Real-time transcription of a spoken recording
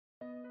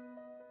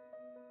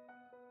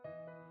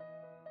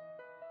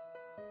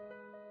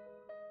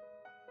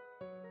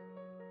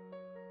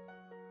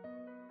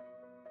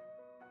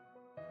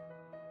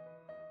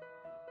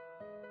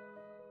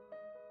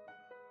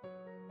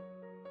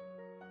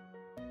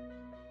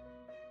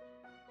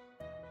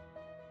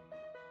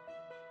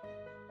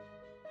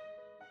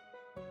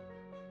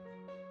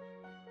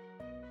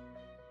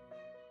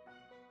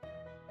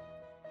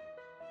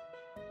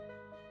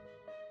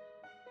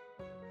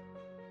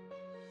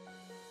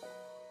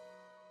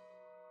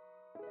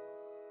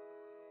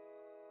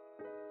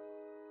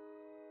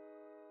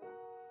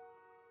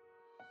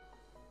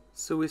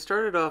So we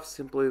started off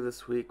simply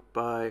this week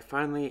by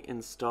finally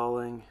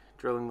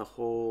drilling the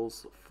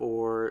holes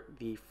for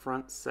the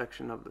front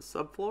section of the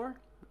subfloor,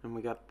 and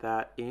we got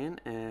that in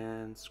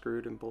and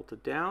screwed and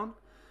bolted down.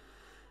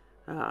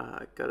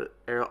 Got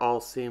it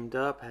all seamed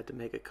up, had to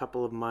make a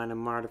couple of minor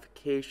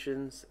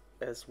modifications,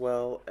 as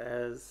well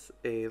as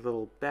a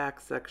little back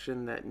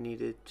section that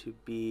needed to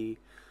be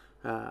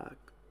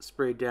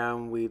sprayed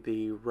down with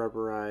the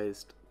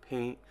rubberized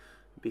paint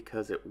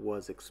because it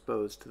was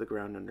exposed to the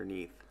ground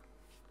underneath.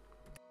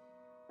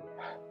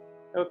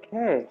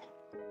 Okay,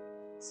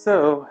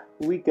 so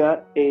we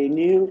got a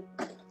new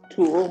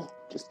tool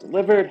just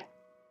delivered.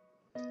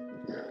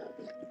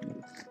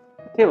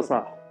 Table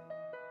saw.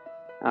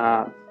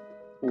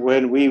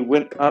 When we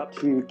went up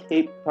to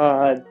Cape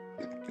Cod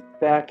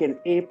back in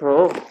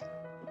April,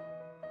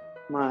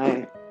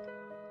 my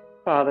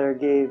father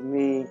gave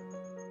me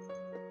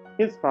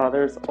his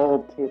father's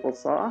old table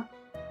saw,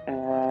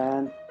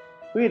 and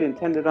we had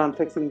intended on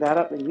fixing that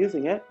up and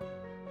using it.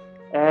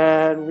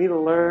 And we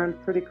learned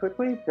pretty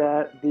quickly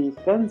that the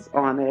fence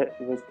on it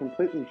was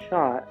completely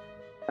shot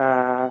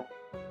and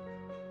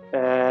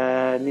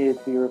needed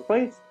to be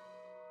replaced.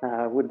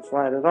 Wouldn't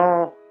slide at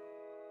all.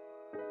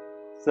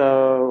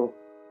 So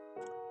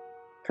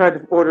tried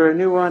to order a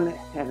new one,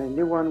 and a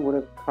new one would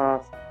have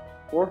cost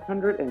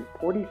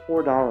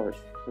 $444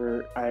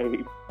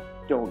 I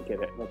don't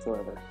get it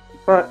whatsoever.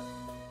 But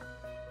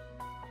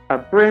a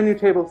brand new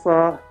table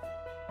saw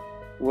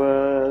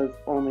was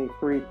only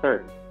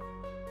 $330.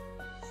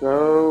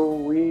 So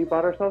we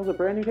bought ourselves a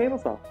brand new table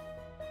saw.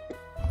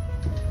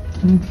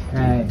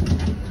 Okay,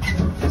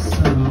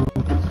 so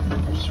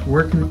just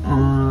working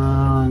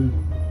on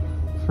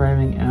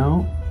framing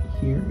out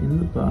here in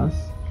the bus.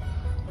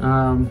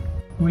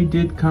 We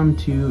did come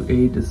to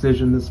a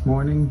decision this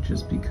morning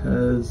just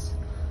because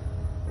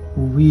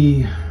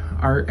we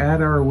are at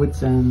our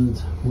wits'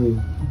 end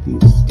with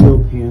these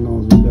steel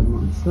panels. We've got them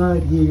on the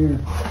side here,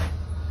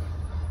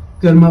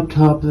 got them up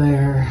top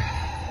there.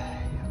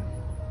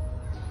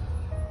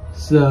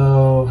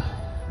 So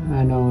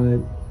I know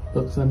it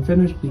looks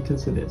unfinished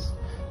because it is.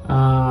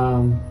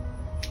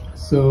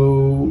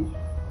 So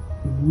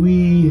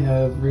we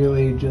have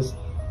really just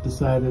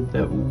decided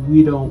that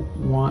we don't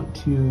want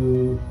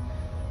to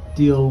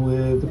deal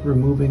with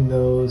removing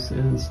those,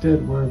 and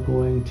instead we're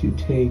going to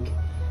take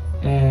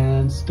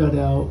and stud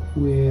out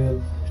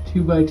with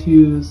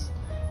 2x2s.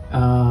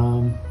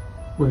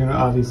 We're going to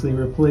obviously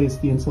replace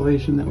the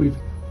insulation that we've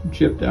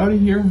chipped out of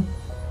here,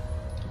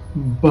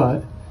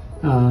 but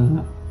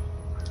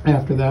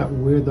after that,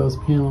 where those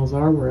panels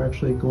are, we're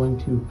actually going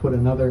to put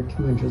another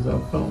 2 inches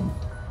of foam.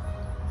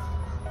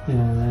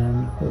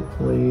 And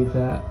hopefully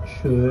that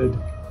should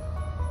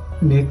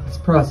make this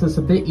process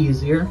a bit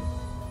easier.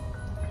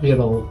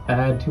 It'll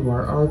add to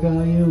our R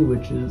value,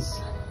 which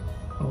is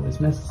always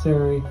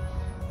necessary.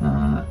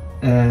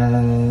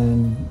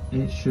 And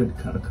it should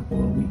cut a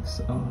couple of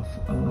weeks off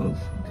of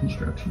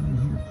construction in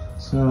here.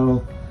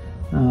 So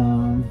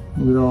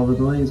with all the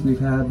delays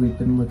we've had, we've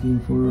been looking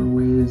for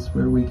ways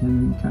where we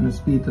can kind of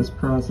speed this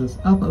process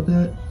up a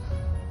bit,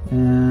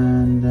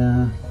 and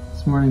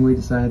this morning we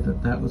decided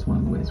that that was one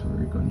of the ways we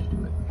were going to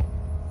do it.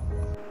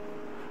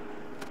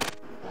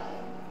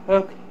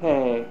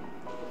 Okay,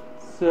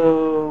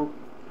 so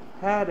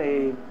had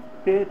a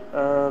bit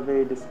of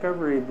a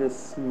discovery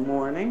this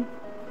morning.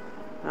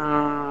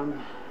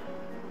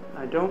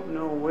 I don't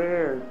know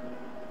where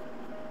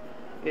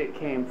it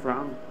came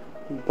from,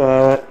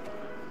 but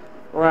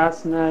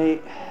last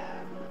night,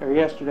 or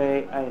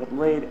yesterday, I had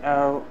laid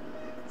out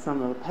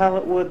some of the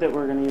pallet wood that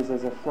we're going to use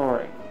as a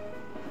flooring.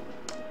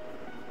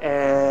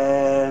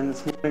 And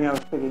this morning I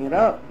was picking it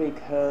up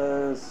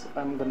because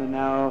I'm going to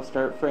now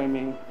start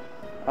framing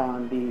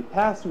on the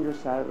passenger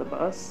side of the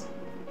bus.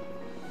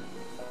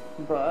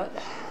 But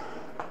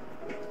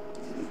if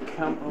you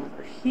come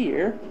over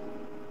here,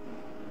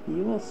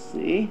 you will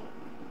see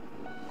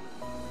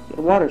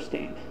the water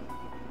stain.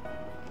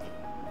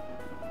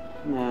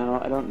 Now,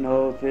 I don't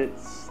know if the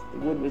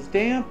wood was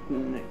damp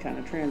and it kind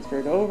of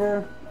transferred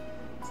over.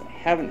 So I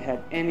haven't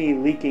had any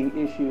leaking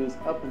issues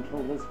up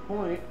until this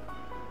point.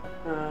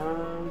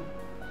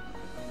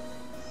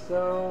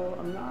 So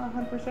I'm not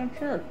 100%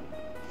 sure.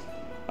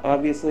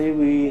 Obviously,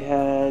 we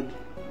had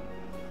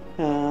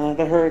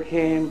the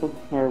hurricane,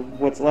 or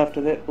what's left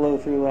of it, blow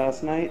through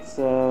last night,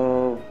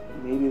 so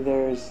maybe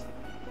there's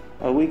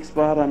a weak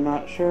spot I'm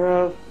not sure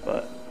of,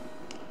 but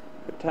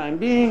for the time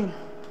being,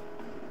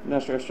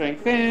 industrial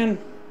strength fan,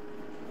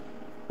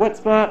 wet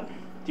spot,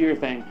 do your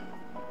thing.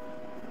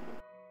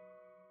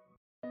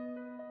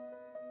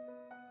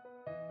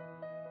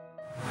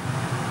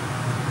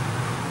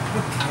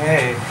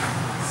 Okay,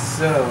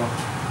 so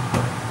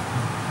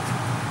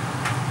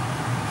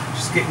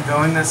just getting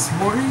going this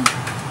morning.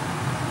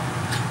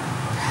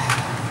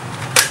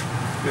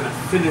 Gonna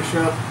finish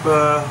up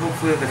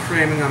hopefully the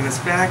framing on this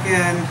back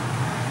end.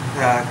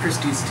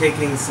 Christy's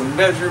taking some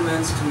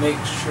measurements to make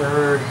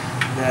sure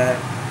that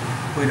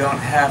we don't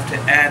have to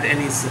add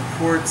any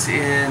supports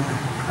in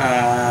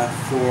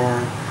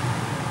for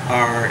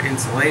our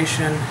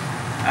insulation.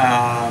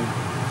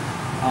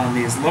 on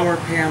these lower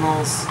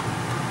panels.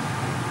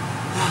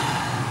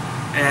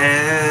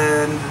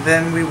 And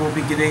then we will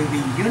be getting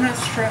the unit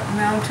strut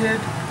mounted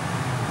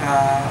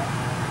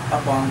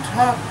up on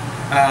top,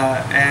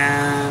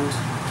 and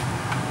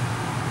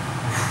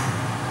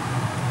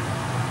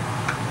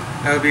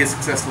that would be a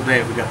successful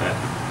day if we got that.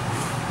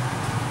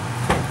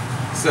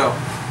 So,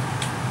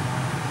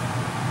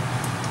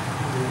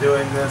 we've been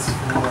doing this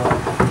for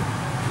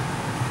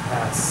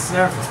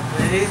several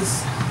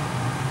days.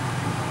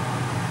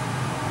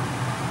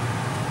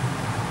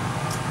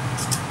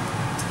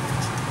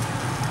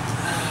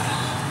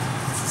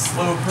 It's a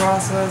slow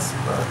process,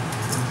 but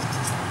it's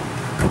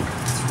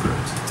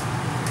root.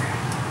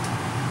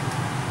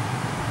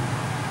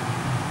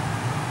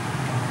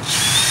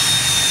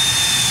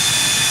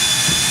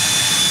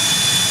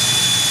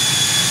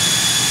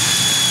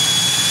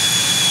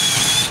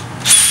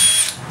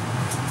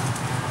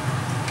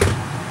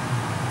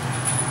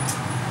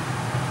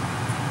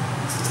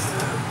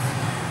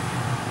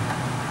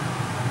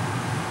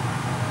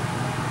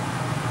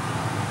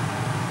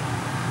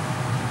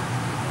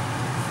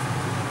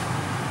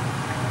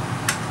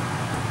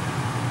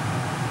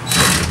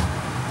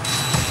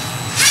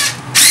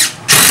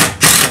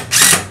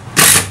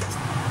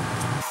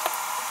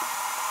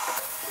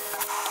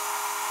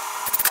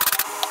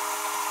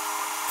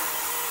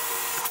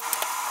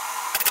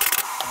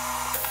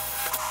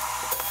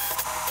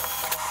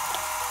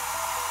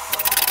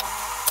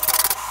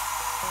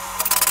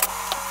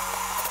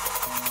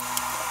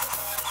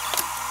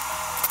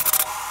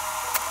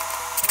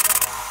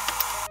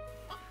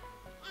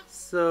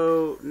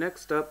 So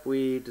next up,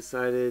 we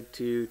decided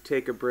to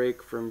take a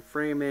break from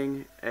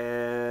framing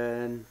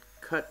and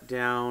cut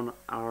down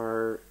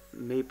our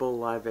maple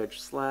live edge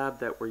slab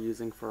that we're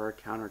using for our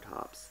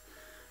countertops.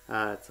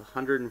 It's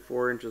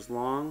 104 inches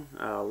long,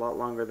 a lot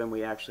longer than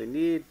we actually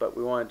need, but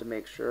we wanted to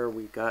make sure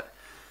we got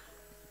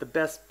the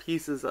best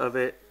pieces of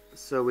it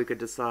so we could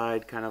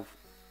decide kind of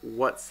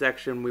what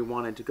section we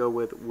wanted to go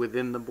with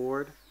within the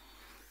board.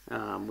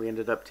 We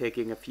ended up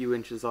taking a few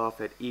inches off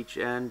at each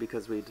end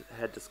because we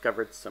had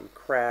discovered some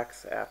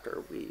cracks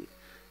after we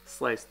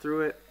sliced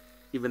through it.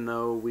 Even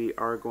though we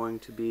are going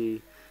to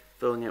be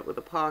filling it with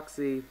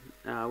epoxy,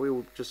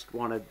 we just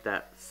wanted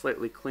that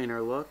slightly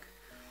cleaner look.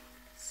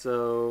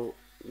 So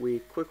we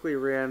quickly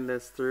ran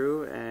this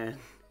through, and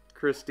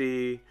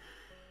Christy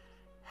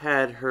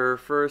had her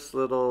first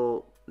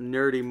little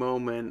nerdy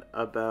moment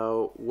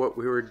about what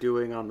we were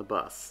doing on the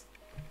bus.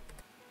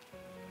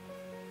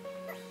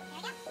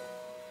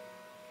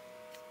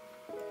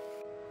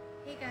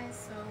 Hey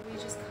guys, so we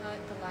just cut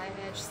the live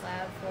edge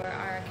slab for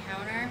our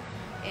counter,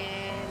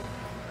 and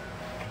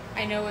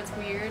I know it's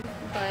weird,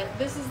 but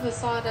this is the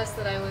sawdust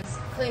that I was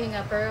cleaning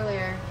up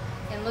earlier,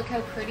 and look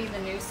how pretty the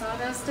new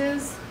sawdust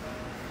is,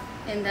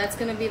 and that's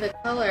going to be the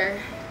color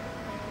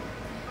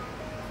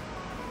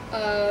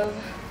of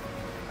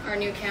our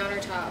new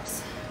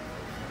countertops.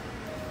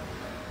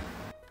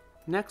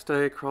 Next,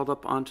 I crawled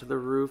up onto the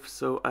roof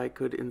so I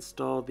could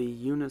install the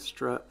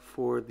unistrut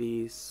for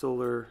the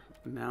solar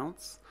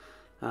mounts.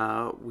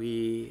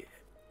 We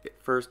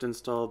first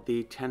installed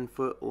the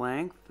 10-foot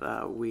length.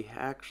 We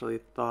actually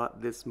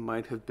thought this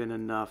might have been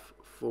enough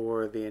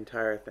for the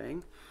entire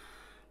thing.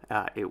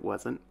 It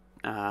wasn't.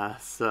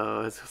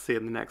 So as you'll see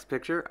in the next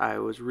picture, I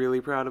was really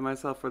proud of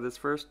myself for this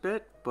first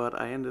bit, but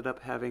I ended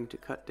up having to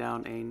cut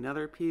down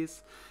another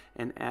piece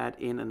and add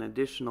in an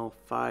additional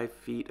 5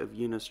 feet of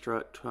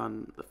unistrut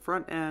on the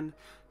front end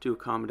to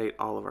accommodate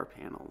all of our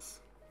panels.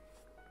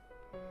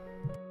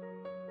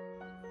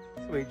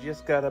 We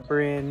just got a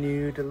brand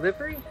new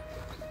delivery.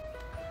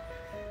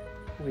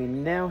 We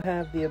now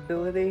have the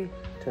ability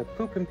to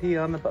poop and pee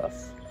on the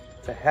bus.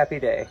 It's a happy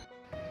day.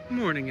 Good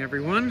morning,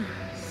 everyone.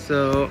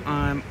 So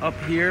I'm up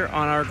here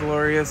on our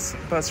glorious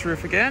bus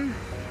roof again.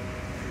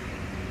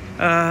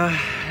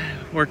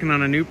 Working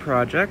on a new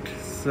project.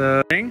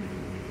 So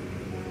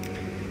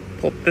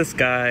pulled this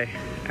guy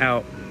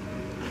out.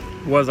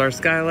 Was our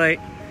skylight.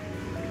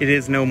 It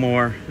is no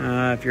more.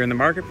 If you're in the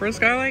market for a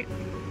skylight,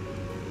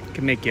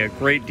 can make you a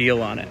great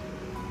deal on it.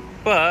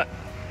 But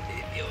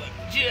if you look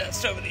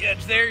just over the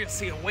edge there, you'll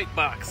see a white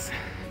box.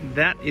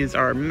 That is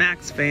our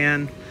max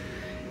fan,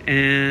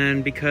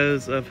 and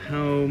because of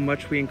how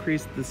much we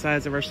increased the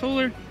size of our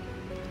solar,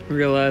 we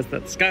realized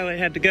that the skylight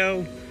had to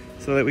go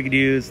so that we could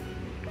use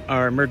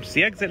our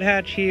emergency exit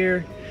hatch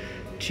here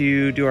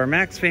to do our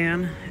max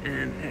fan.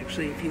 And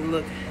actually, if you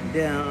look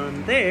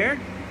down there,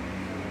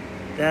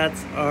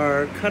 that's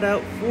our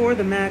cutout for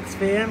the max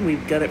fan.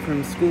 We've got it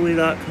from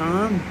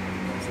schoolie.com.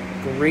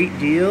 Great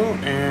deal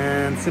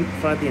and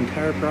simplified the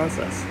entire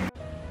process.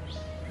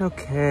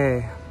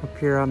 Okay, up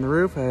here on the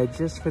roof, I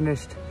just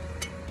finished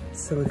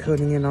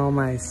siliconing in all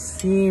my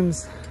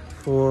seams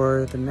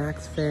for the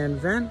max fan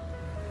vent.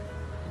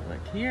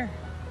 Look here.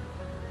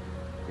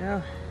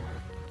 Yeah.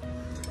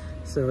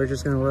 So we're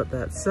just gonna let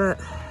that set.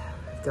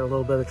 Got a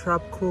little bit of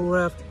tropical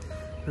left.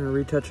 I'm gonna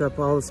retouch up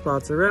all the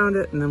spots around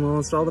it, and then we'll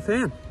install the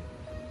fan.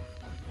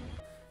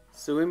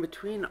 So in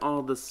between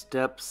all the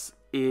steps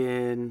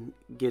in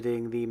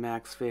getting the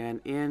max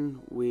fan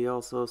in, we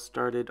also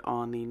started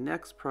on the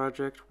next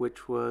project,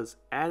 which was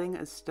adding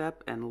a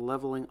step and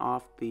leveling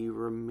off the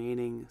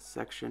remaining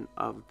section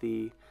of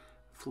the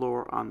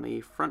floor on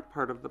the front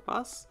part of the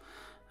bus.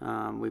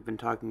 We've been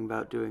talking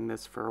about doing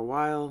this for a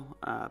while,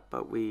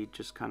 but we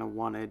just kind of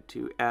wanted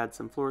to add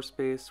some floor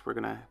space. We're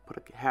going to put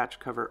a hatch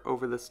cover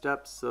over the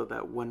steps so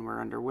that when we're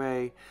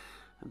underway,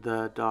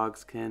 the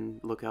dogs can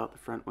look out the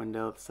front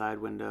window, the side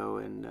window,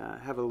 and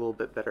have a little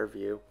bit better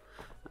view.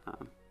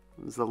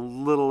 It's a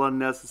little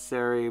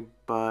unnecessary,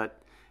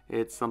 but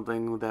it's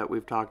something that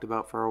we've talked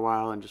about for a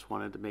while and just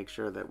wanted to make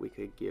sure that we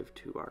could give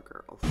to our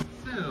girls.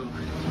 So,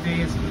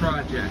 today's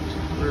project.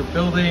 We're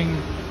building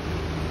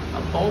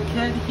a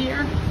bulkhead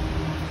here.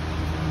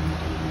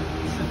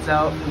 It sits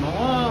out from the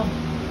wall.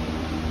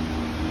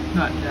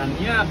 Not done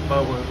yet,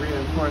 but we're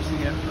reinforcing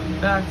it from the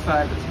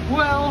backside as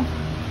well.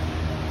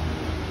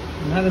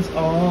 And that is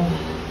all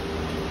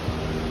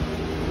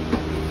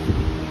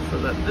so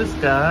that this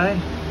guy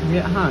can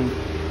get hung.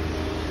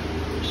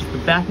 Which is the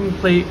backing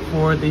plate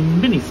for the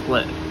mini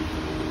split.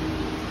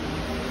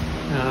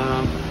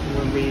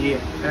 When we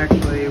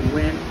actually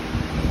went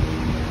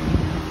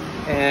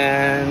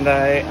and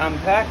I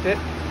unpacked it,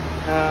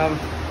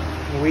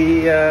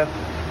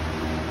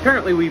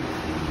 apparently we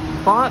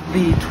bought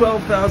the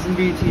 12,000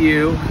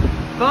 BTU,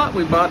 thought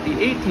we bought the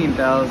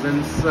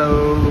 18,000,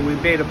 so we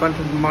made a bunch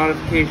of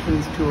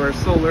modifications to our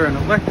solar and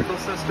electrical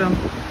system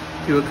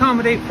to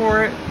accommodate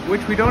for it,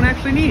 which we don't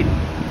actually need.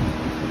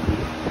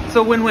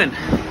 So win-win.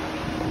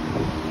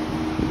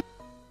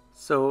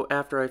 So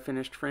after I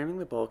finished framing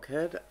the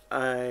bulkhead,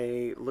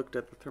 I looked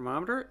at the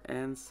thermometer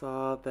and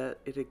saw that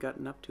it had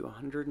gotten up to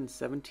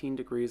 117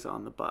 degrees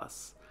on the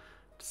bus.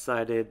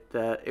 Decided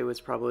that it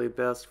was probably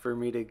best for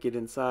me to get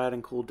inside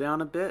and cool down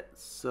a bit,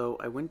 so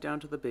I went down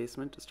to the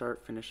basement to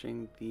start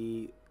finishing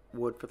the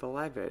wood for the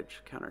live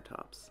edge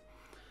countertops.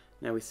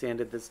 Now we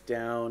sanded this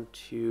down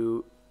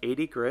to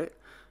 80 grit.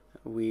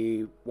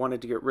 We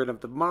wanted to get rid of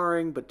the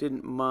marring, but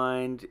didn't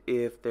mind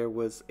if there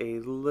was a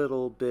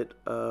little bit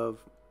of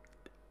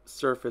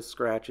surface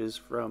scratches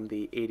from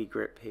the 80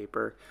 grit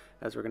paper,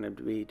 as we're going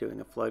to be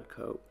doing a flood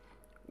coat.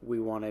 We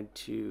wanted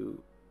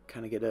to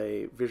kind of get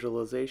a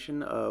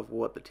visualization of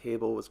what the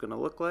table was going to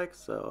look like,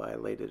 so I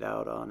laid it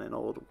out on an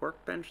old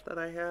workbench that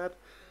I had,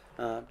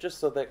 just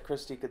so that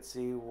Christy could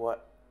see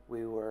what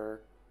we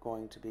were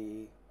going to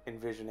be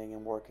envisioning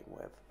and working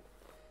with.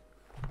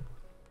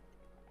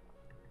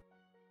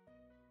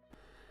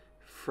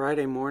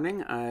 Friday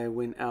morning, I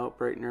went out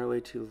bright and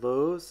early to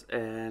Lowe's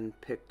and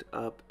picked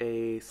up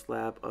a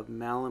slab of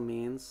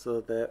melamine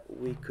so that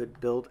we could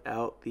build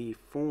out the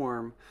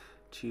form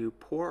to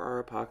pour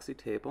our epoxy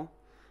table.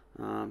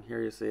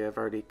 Here you see I've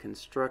already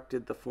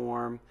constructed the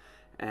form,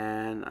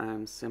 and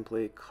I'm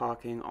simply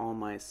caulking all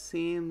my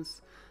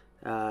seams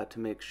to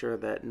make sure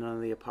that none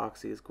of the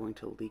epoxy is going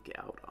to leak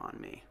out on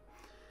me.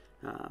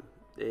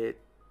 It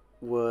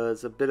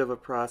was a bit of a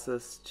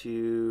process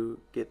to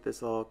get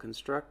this all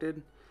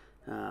constructed.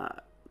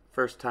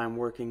 First time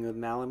working with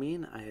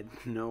melamine, I had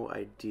no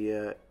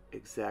idea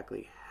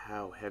exactly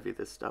how heavy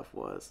this stuff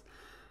was,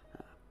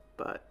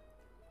 but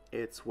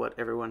it's what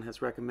everyone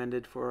has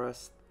recommended for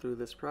us through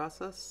this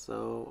process,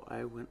 so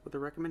I went with a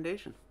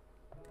recommendation.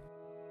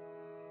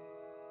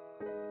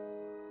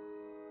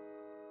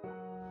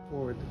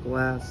 Pour the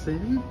glass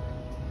in.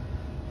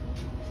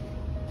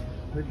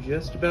 We're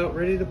just about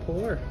ready to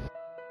pour.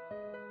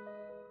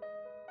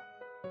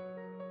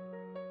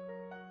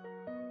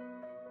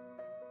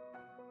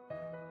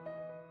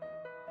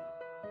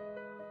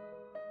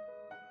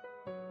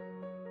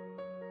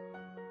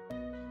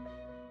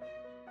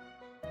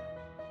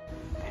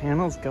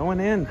 Panels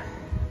going in,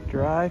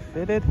 dry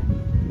fitted,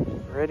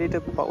 ready to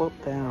bolt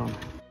down.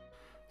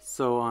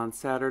 So on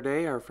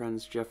Saturday, our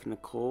friends Jeff and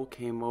Nicole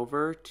came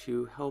over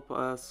to help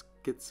us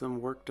get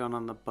some work done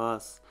on the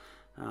bus.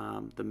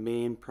 The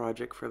main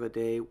project for the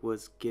day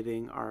was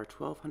getting our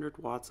 1200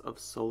 watts of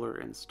solar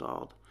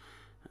installed.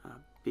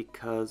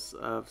 Because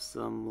of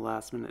some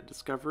last minute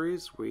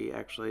discoveries, we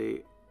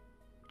actually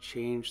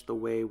changed the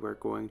way we're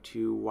going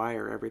to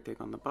wire everything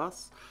on the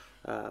bus.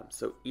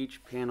 So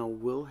each panel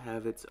will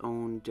have its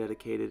own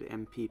dedicated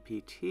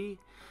MPPT,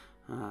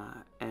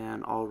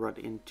 and all run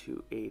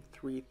into a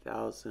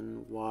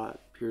 3000 watt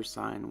pure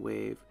sine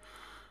wave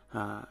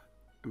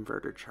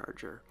inverter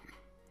charger.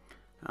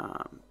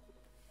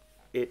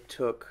 It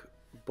took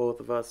both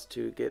of us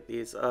to get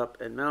these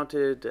up and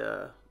mounted.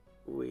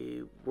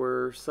 We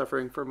were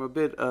suffering from a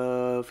bit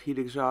of heat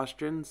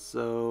exhaustion,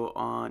 so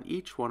on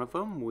each one of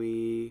them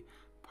we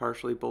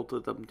partially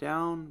bolted them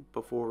down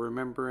before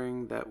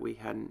remembering that we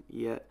hadn't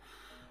yet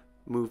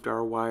moved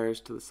our wires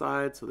to the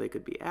side so they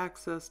could be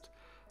accessed.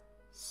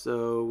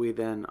 So we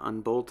then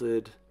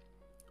unbolted,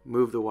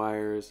 moved the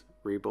wires,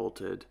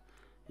 rebolted.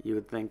 You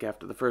would think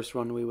after the first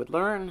one we would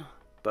learn,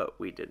 but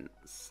we didn't.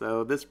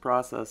 So this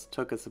process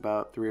took us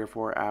about 3 or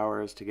 4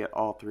 hours to get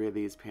all 3 of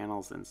these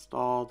panels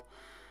installed,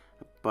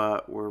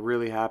 but we're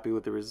really happy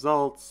with the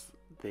results.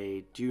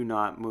 They do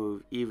not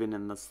move even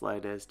in the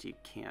slightest. You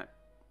can't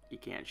you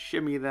can't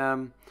shimmy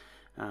them.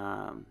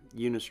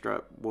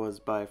 Unistrut was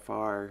by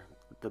far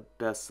the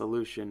best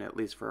solution, at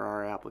least for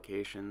our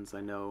applications.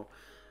 I know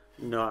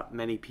not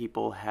many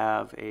people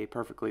have a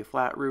perfectly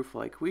flat roof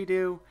like we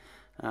do,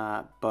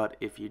 but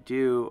if you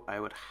do, I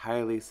would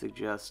highly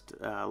suggest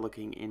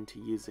looking into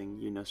using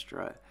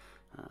Unistrut.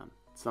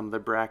 Some of the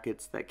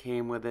brackets that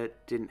came with it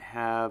didn't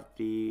have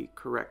the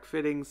correct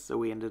fittings, so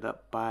we ended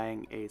up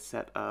buying a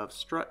set of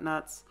strut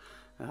nuts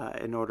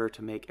in order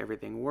to make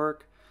everything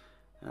work.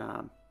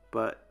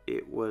 But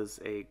it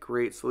was a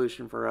great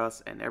solution for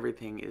us, and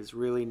everything is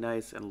really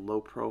nice and low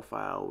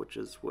profile, which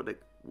is what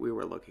we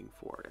were looking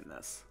for in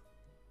this.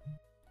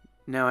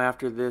 Now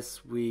after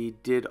this, we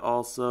did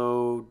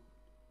also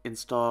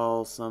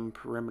install some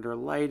perimeter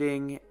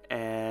lighting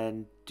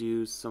and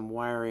do some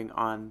wiring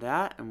on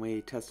that, and we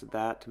tested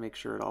that to make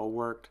sure it all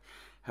worked.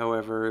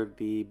 However,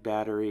 the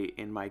battery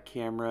in my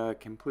camera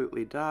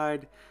completely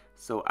died,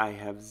 so I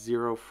have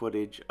zero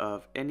footage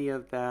of any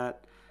of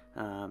that.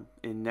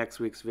 In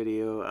next week's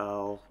video,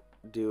 I'll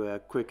do a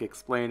quick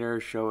explainer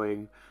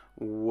showing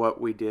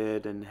what we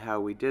did and how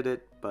we did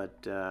it,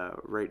 but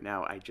right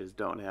now I just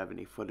don't have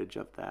any footage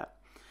of that.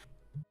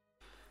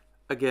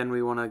 Again,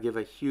 we want to give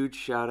a huge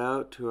shout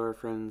out to our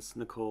friends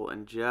Nicole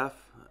and Jeff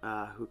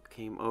who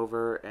came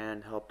over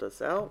and helped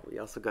us out. We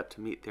also got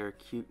to meet their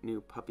cute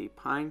new puppy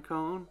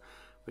Pinecone,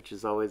 which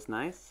is always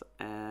nice,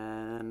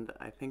 and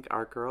I think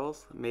our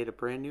girls made a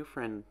brand new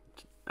friend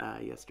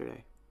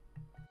yesterday.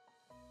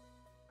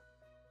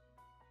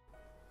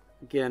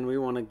 Again, we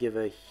want to give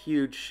a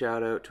huge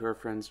shout out to our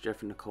friends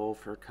Jeff and Nicole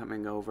for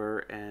coming over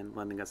and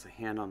lending us a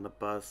hand on the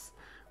bus.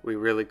 We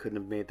really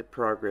couldn't have made the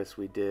progress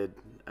we did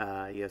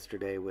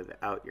yesterday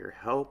without your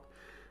help,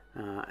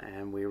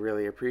 and we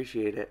really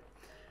appreciate it.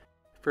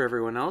 For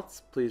everyone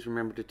else, please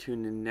remember to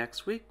tune in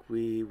next week.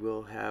 We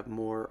will have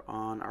more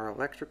on our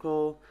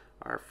electrical,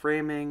 our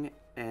framing,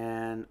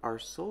 and our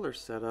solar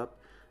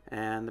setup,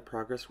 and the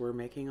progress we're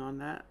making on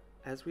that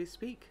as we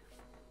speak.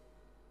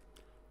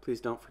 Please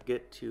don't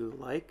forget to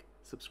like,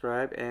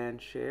 subscribe, and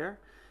share,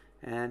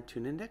 and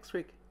tune in next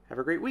week. Have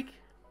a great week.